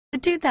The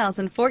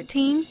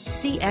 2014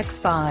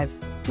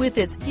 CX-5. With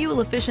its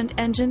fuel-efficient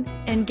engine,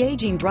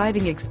 engaging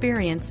driving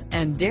experience,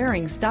 and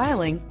daring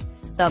styling,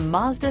 the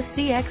Mazda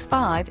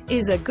CX-5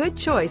 is a good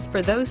choice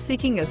for those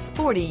seeking a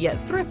sporty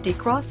yet thrifty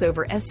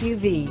crossover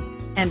SUV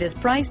and is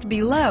priced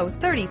below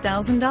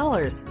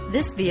 $30,000.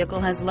 This vehicle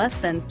has less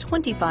than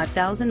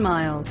 25,000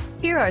 miles.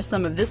 Here are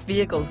some of this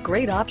vehicle's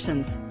great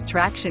options: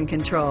 traction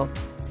control,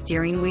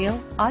 steering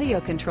wheel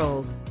audio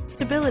controls,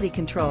 stability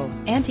control,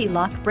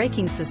 anti-lock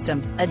braking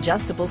system,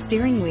 adjustable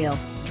steering wheel,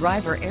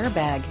 driver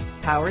airbag,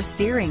 power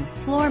steering,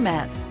 floor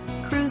mats,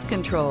 cruise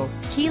control,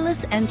 keyless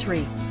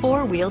entry,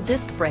 four-wheel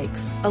disc brakes,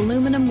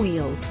 aluminum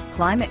wheels,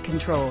 climate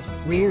control,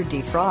 rear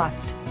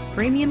defrost,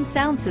 premium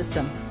sound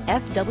system,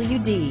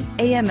 FWD,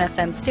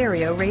 AM/FM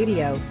stereo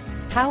radio,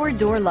 power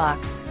door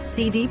locks,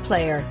 CD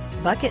player,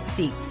 bucket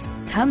seats.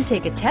 Come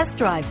take a test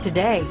drive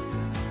today.